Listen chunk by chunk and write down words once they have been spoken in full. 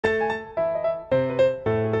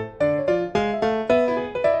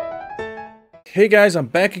Hey guys, I'm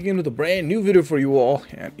back again with a brand new video for you all,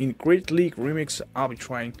 and in Great League Remix I'll be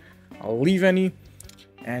trying Leavanny.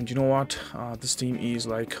 And you know what, this team is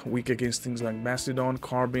like weak against things like Mastodon,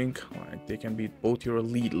 Carbink. Like they can beat both your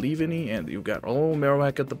elite Leavanny, and you've got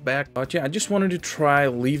Marowak at the back. But yeah, I just wanted to try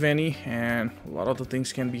Leavanny, and a lot of the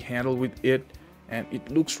things can be handled with it, and it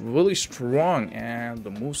looks really strong, and the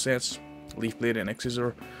movesets, Leaf Blade and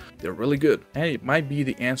Excisor, they're really good, and it might be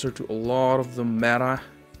the answer to a lot of the meta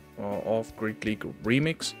of Great League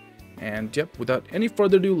Remix. And yep, without any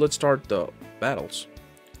further ado, let's start the battles.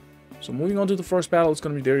 So moving on to the first battle, it's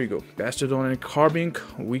gonna be, there you go, Mastodon and Carbink,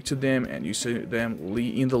 weak to them, and you see them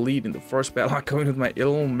in the lead in the first battle. I'm going with my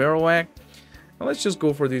little Marowak. Now let's just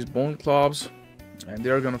go for these Bone Clubs, and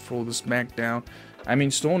they're gonna throw the smack down. I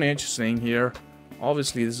mean, Stone Edge staying here.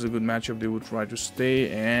 Obviously, this is a good matchup. They would try to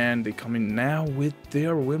stay, and they come in now with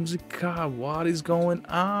their Whimsicott. What is going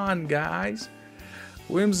on, guys?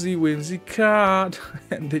 Whimsicott,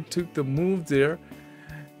 and they took the move there.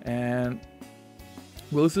 And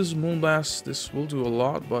well, if this is Moonblast, this will do a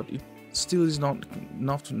lot, but it still is not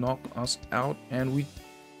enough to knock us out. And we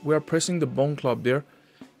are pressing the Bone Club there.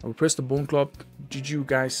 We pressed the Bone Club. Did you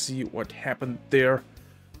guys see what happened there?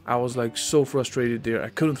 I was like so frustrated there. I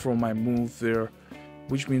couldn't throw my move there,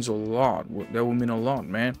 which means a lot. That would mean a lot,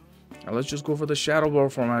 man. Now let's just go for the Shadow Ball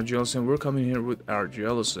from our Jellicent. We're coming here with our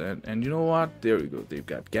Jellicent, and you know what? There we go. They've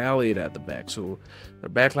got Gallade at the back, so their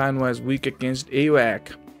backline was weak against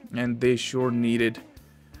AWAC, and they sure needed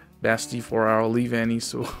Basti for our Leavanny,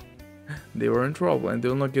 so they were in trouble, and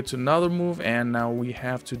they'll not get to another move. And now we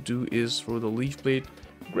have to do is for the Leaf Blade,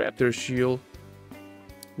 grab their shield.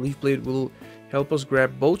 Leaf Blade will help us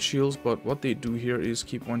grab both shields, but what they do here is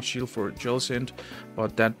keep one shield for Jellicent,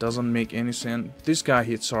 but that doesn't make any sense. This guy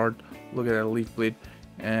hits hard. Look at that Leaf Blade,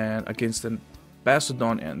 and against the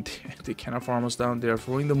Mastodon, and they cannot farm us down. They are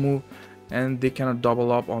throwing the move, and they cannot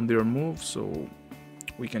double up on their move, so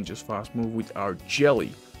we can just fast move with our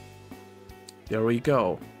Jelly. There we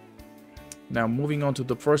go. Now moving on to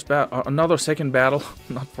the first battle, another second battle,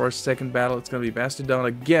 not first, second battle. It's gonna be Mastodon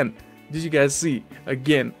again. Did you guys see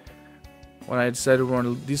again? When I decided to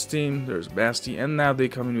run this team, there's Basti, and now they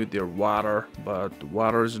come in with their water, but the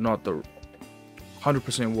water is not the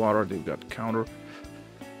 100% water. They've got counter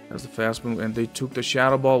as the fast move, and they took the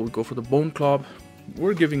Shadow Ball. We go for the Bone Club.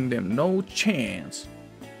 We're giving them no chance,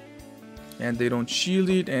 and they don't shield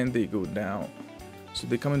it, and they go down. So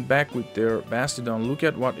they're coming back with their Mastodon. Look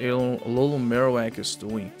at what Lolo Marowak is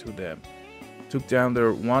doing to them. Took down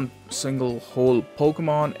their one single whole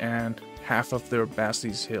Pokemon, and half of their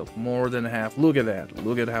Basti's health, more than half. Look at that.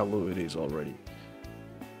 Look at how low it is already.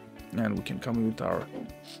 And we can come in with our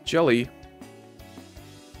Jelly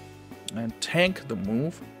and tank the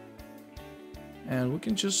move, and we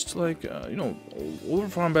can just like you know,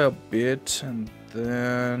 overfarm by a bit, and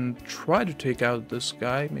then try to take out this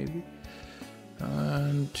guy maybe.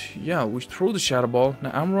 And yeah, we throw the Shadow Ball.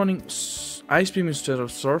 Now I'm running Ice Beam instead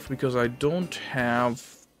of Surf because I don't have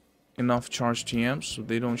enough charge TMs, so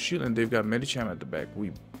they don't shield, and they've got Medicham at the back.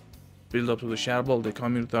 We build up to the Shadow Ball. They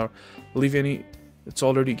come in with our Leavanny. It's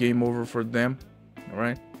already game over for them,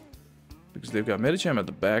 alright, because they've got Medicham at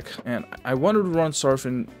the back. And I wanted to run Surf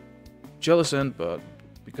and Jellicent, but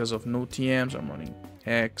because of no TMs, I'm running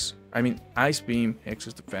Hex. I mean Ice Beam. Hex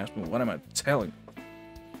is the fast move. What am I telling?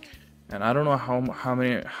 And I don't know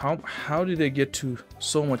how did they get to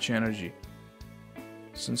so much energy,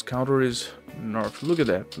 since counter is nerfed. Look at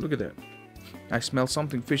that, look at that. I smell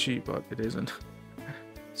something fishy, but it isn't.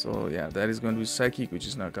 So yeah, that is going to be Psychic, which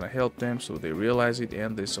is not going to help them, so they realize it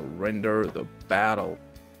and they surrender the battle.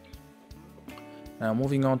 Now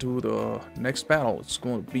moving on to the next battle, it's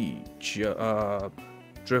going to be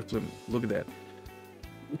Drifblim. Look at that.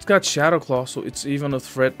 It's got Shadow Claw, so it's even a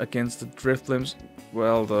threat against the Drifblims.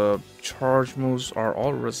 Well, the charge moves are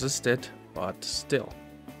all resisted, but still,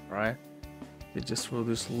 right? They just throw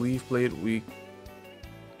this Leaf Blade. We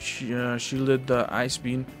shielded the Ice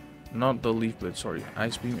Beam, not the Leaf Blade, sorry,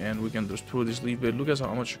 Ice Beam, and we can just throw this Leaf Blade. Look at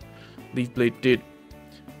how much Leaf Blade did.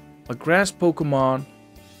 A Grass Pokemon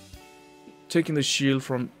taking the shield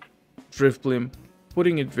from Drifblim,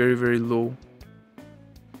 putting it very, very low.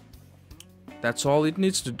 That's all it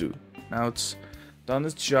needs to do. Now it's done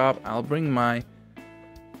its job. I'll bring my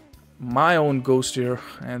own Ghost here,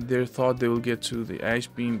 and they thought they will get to the Ice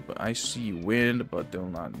Beam, but I see Wind, but they'll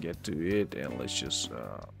not get to it. And let's just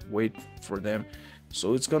wait for them.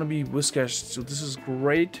 So it's gonna be Whiscash. So this is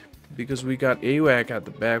great because we got AWAC at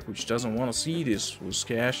the back, which doesn't want to see this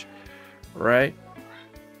Whiscash, right?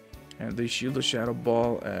 And they shield the Shadow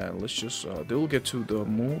Ball, and let's just they will get to the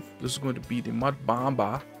move. This is going to be the Mud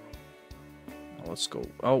Bomba. Let's go.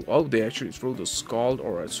 Oh, they actually throw the Scald.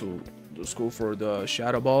 Alright, so let's go for the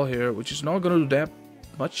Shadow Ball here, which is not gonna do that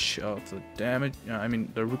much of the damage. I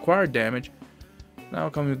mean, the required damage. Now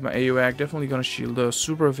coming with my AOAC, definitely gonna shield the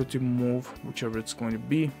super effective move, whichever it's going to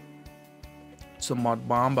be. It's a Mud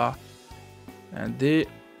Bomba. And they...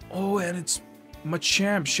 Oh, and it's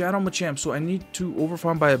Machamp, Shadow Machamp. So I need to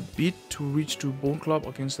overfarm by a bit to reach to Bone Club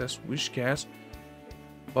against that Wish Cast.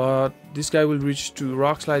 But this guy will reach to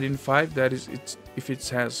Rock Slide in 5. That is, it's if it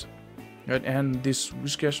has. Right, and this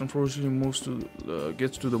Wish Cast unfortunately moves to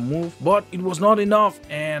gets to the move, but it was not enough.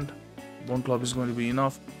 And Bone Club is going to be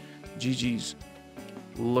enough. GG's.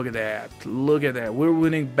 Look at that. Look at that. We're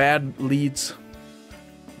winning bad leads.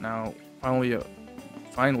 Now, finally a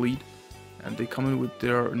fine lead. And they come in with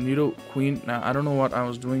their Nido Queen. Now, I don't know what I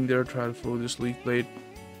was doing there. Try to throw this Leaf Blade.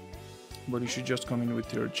 But you should just come in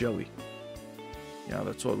with your Jelly. Yeah,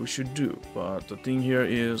 that's what we should do. But the thing here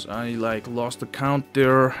is I like lost the count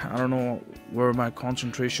there. I don't know where my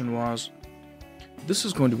concentration was. This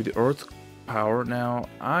is going to be the Earth Power. Now,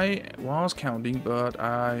 I was counting, but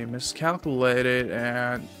I miscalculated,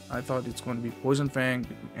 and I thought it's going to be Poison Fang,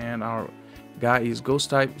 and our guy is Ghost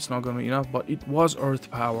type. It's not going to be enough, but it was Earth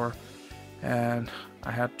Power, and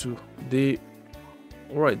I had to.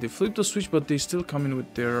 Alright, they flipped the switch, but they still come in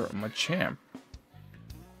with their Machamp.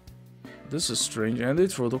 This is strange, and they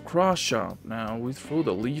throw the Cross Shot. Now, we throw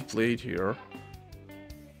the Leaf Blade here,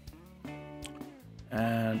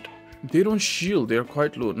 and they don't shield, they're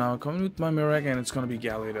quite low. Now coming with my Mirag, and it's gonna be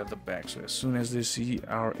Gallade at the back. So as soon as they see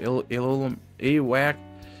our AWAC,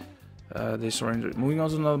 they surrender. Moving on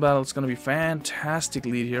to another battle, it's gonna be fantastic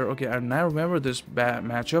lead here. Okay, I now remember this bad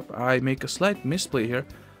matchup. I make a slight misplay here.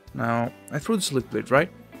 Now I threw the Slip Blade, right?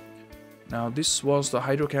 Now this was the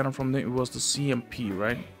Hydro Cannon from them, it was the CMP,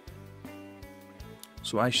 right?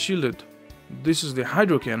 So I shielded. This is the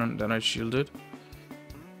Hydro Cannon that I shielded.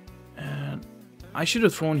 And I should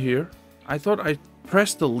have thrown here. I thought I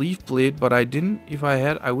pressed the Leaf Blade, but I didn't. If I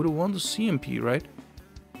had, I would have won the CMP, right?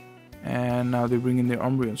 And now they bring in their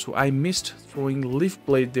Umbreon. So I missed throwing Leaf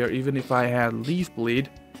Blade there, even if I had Leaf Blade.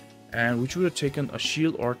 And which would have taken a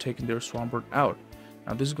shield or taken their Swampert out.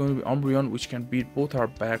 Now this is going to be Umbreon, which can beat both our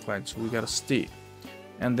backlines. So we gotta stay.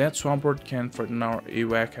 And that Swampert can threaten our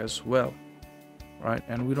AWAC as well. Right,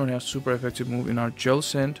 and we don't have super effective move in our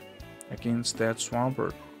Jellicent against that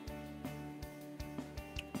Swampert.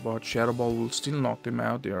 But Shadow Ball will still knock them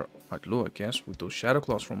out. They are quite low, I guess, with those Shadow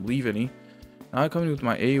Claws from Leavanny. Now I'm coming with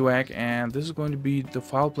my AWAC, and this is going to be the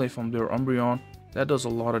foul play from their Umbreon. That does a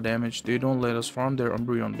lot of damage. They don't let us farm their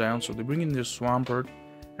Umbreon down, so they bring in their Swampert.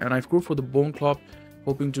 And I've go for the Bone Club,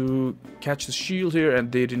 hoping to catch the shield here,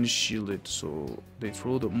 and they didn't shield it. So they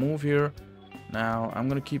throw the move here. Now, I'm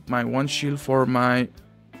gonna keep my one shield for my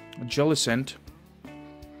Jellicent.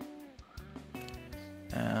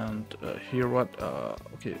 And here what,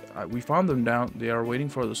 okay, we found them down. They are waiting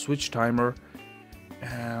for the switch timer.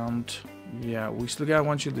 And yeah, we still got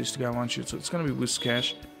one shield, they still got one shield. So it's gonna be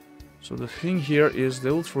Whiscash. So the thing here is they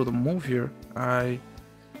will throw the move here. I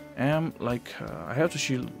am like, I have to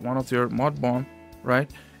shield one of their Mud Bomb, right?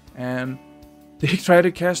 And they try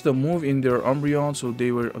to cast the move in their Umbreon, so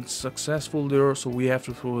they were unsuccessful there. So we have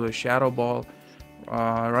to throw the Shadow Ball,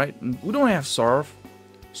 right? We don't have Surf.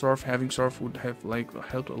 Having Surf would have like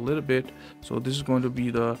helped a little bit. So this is going to be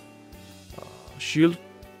the shield,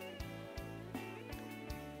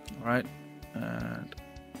 right? And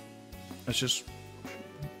let's just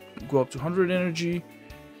go up to 100 energy,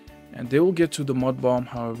 and they will get to the Mud Bomb.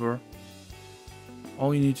 However,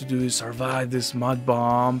 all you need to do is survive this Mud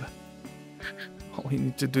Bomb. All we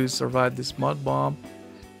need to do is survive this Mud Bomb.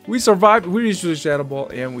 We survived, we reached the Shadow Ball,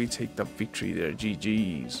 and we take the victory there.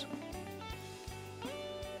 GG's.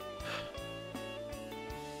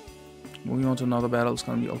 Moving on to another battle, it's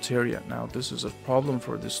going to be Altaria. Now, this is a problem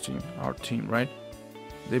for this team, our team, right?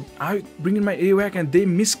 I bring in my AOAC, and they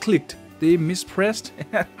misclicked. They mispressed.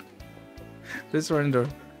 They surrender.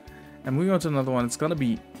 And moving on to another one, it's going to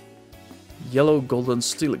be Yellow Golden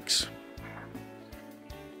Steelix.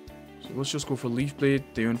 Let's just go for Leaf Blade.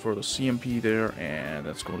 They went for the CMP there, and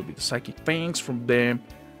that's going to be the Psychic Fangs from them.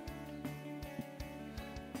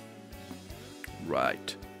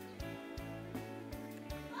 Right.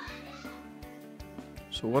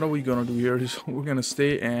 So what are we gonna do here is we're gonna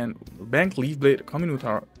stay and bank Leaf Blade, come in with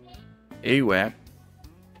our AWAC,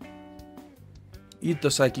 eat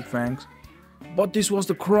the Psychic Fangs, but this was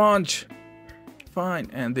the crunch.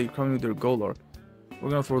 Fine, and they come in with their Golurk.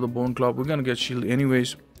 We're gonna throw the Bone Club. We're gonna get shield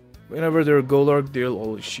anyways. Whenever they're Golurk, they'll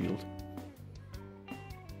always shield.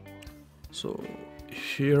 So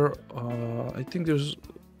here, I think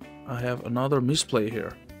I have another misplay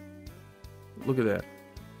here. Look at that.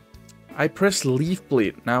 I pressed Leaf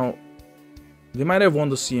Blade. Now, they might have won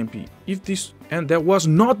the CMP. If this, and that was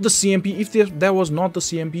not the CMP, if that was not the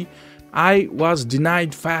CMP, I was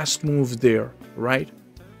denied fast move there, right?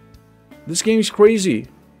 This game is crazy.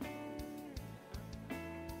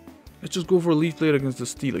 Let's just go for a Leaf Blade against the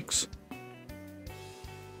Steelix.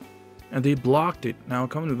 And they blocked it. Now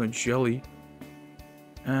coming with a Jelly.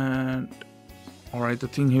 And alright, the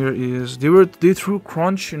thing here is they threw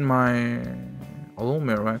Crunch in my Alolan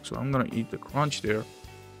Marowak, so I'm gonna eat the Crunch there.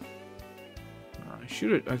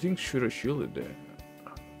 I think should have shielded there.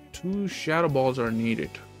 2 Shadow Balls are needed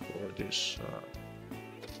for this.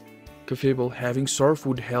 Cafable having Surf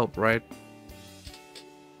would help, right?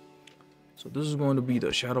 So this is going to be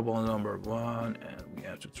the Shadow Ball number 1, and we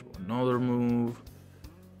have to throw another move.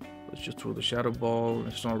 Let's just throw the Shadow Ball.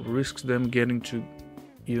 Let's not risk them getting to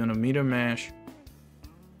even a Meter Mash.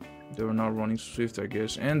 They were not running Swift, I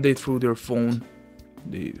guess, and they threw their phone.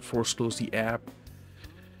 They force closed the app.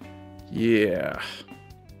 Yeah.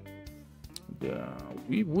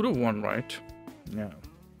 We would have won, right? Yeah.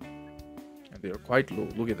 And they are quite low.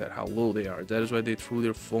 Look at that, how low they are. That is why they threw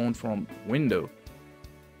their phone from window.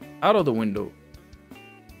 Out of the window.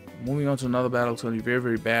 Moving on to another battle. It's going to be very,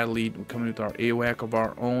 very bad lead. We're coming with our AWAC of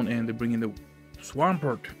our own, and they bring in the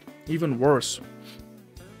Swampert. Even worse.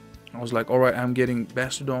 I was like, alright, I'm getting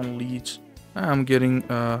Bastodon leads. I'm getting,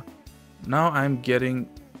 now I'm getting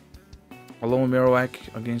Alolan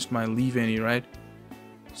Marowak against my Leavanny, right?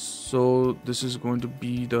 So this is going to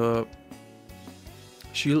be the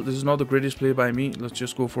shield. This is not the greatest play by me. Let's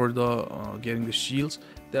just go for the getting the shields.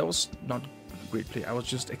 That was not a great play. I was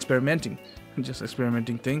just experimenting. Just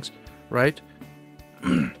experimenting things, right?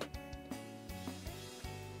 And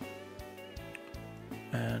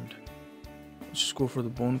let's just go for the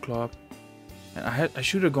Bone Club. And I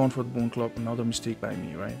should have gone for the Bone Club. Another mistake by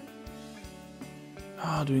me, right?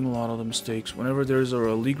 Doing a lot of the mistakes. Whenever there's a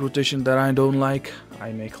league rotation that I don't like,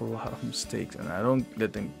 I make a lot of mistakes, and I don't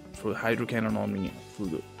let them throw the Hydro Cannon on me through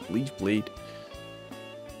the Leaf Blade.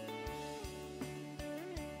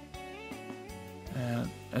 And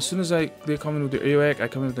as soon as they come in with their AOAC, I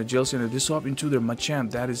come in with the Jellicent and they swap into their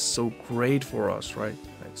Machamp. That is so great for us, right?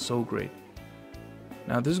 That's so great.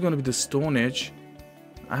 Now this is going to be the Stone Edge.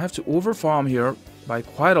 I have to overfarm here by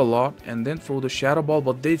quite a lot and then throw the Shadow Ball,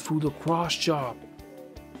 but they threw the Cross Chop.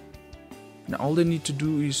 Now all they need to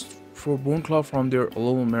do is throw Bone Claw from their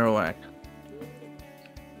Alolan Marowak,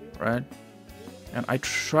 right? And I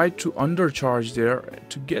tried to undercharge there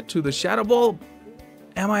to get to the Shadow Ball.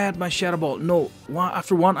 Am I at my Shadow Ball? No.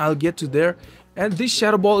 After one, I'll get to there. And this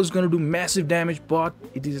Shadow Ball is going to do massive damage, but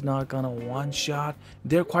it is not going to one-shot.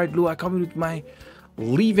 They're quite low. I come in with my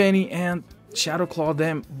Leavanny and Shadow Claw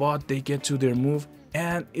them, but they get to their move.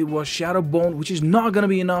 And it was Shadow Bone, which is not going to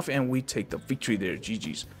be enough. And we take the victory there.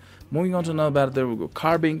 GG's. Moving on to another battle, there we go.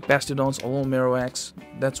 Carbink, Bastodons, Alolan Marowaks.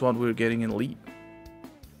 That's what we're getting in lead.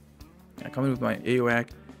 I come in with my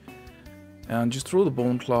AOAC. And just throw the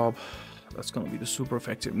Bone Club. That's going to be the super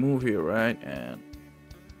effective move here, right? And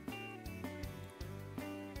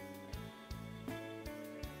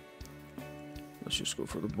let's just go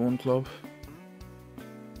for the Bone Club.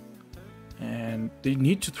 And they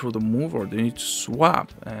need to throw the move or they need to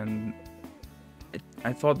swap. And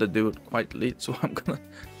I thought that they were quite late, so I'm gonna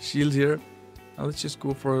shield here. Now let's just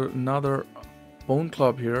go for another Bone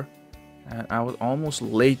Club here. And I was almost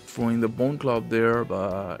late throwing the Bone Club there,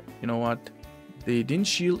 but you know what? They didn't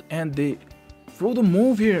shield and they throw the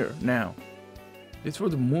move here now. They throw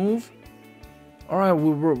the move. Alright,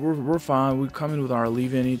 we're fine. We come in with our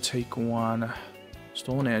Leavanny, take one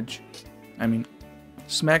Stone Edge. I mean,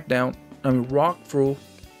 Smackdown. I mean, Rock Throw.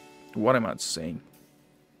 What am I saying?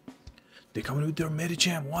 They come in with their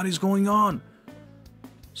Medicham. What is going on?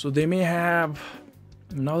 So they may have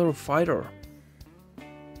another fighter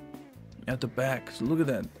at the back. So look at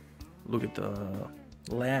that. Look at the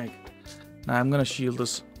lag. Now I'm gonna shield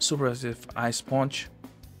this super effective Ice Punch.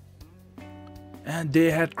 And they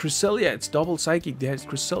had Cresselia. It's double psychic. They had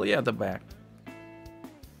Cresselia at the back.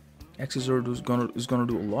 Exeggutor is gonna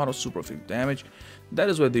do a lot of super effective damage. That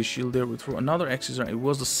is why they shield there. We throw another Exeggutor. It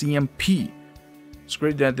was the CMP. It's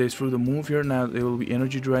great that they threw the move here. Now they will be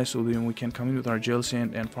energy dry, so then we can come in with our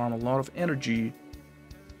Jellicent and farm a lot of energy.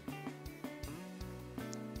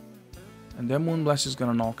 And then Moonblast is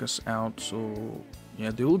gonna knock us out. So yeah,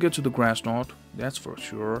 they will get to the Grass Knot. That's for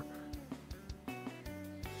sure.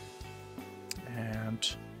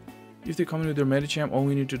 And if they come in with their Medicham, all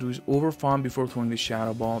we need to do is overfarm before throwing the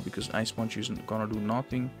Shadow Ball, because Ice Punch isn't gonna do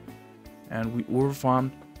nothing. And we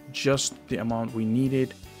overfarmed just the amount we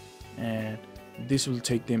needed. And this will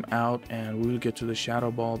take them out, and we'll get to the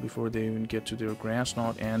Shadow Ball before they even get to their Grass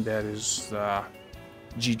Knot, and that is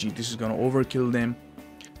GG. This is gonna overkill them,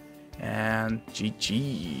 and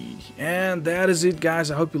GG. And that is it,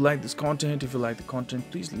 guys. I hope you like this content. If you like the content,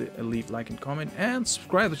 please leave like and comment, and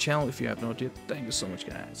subscribe to the channel if you have not yet. Thank you so much,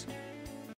 guys.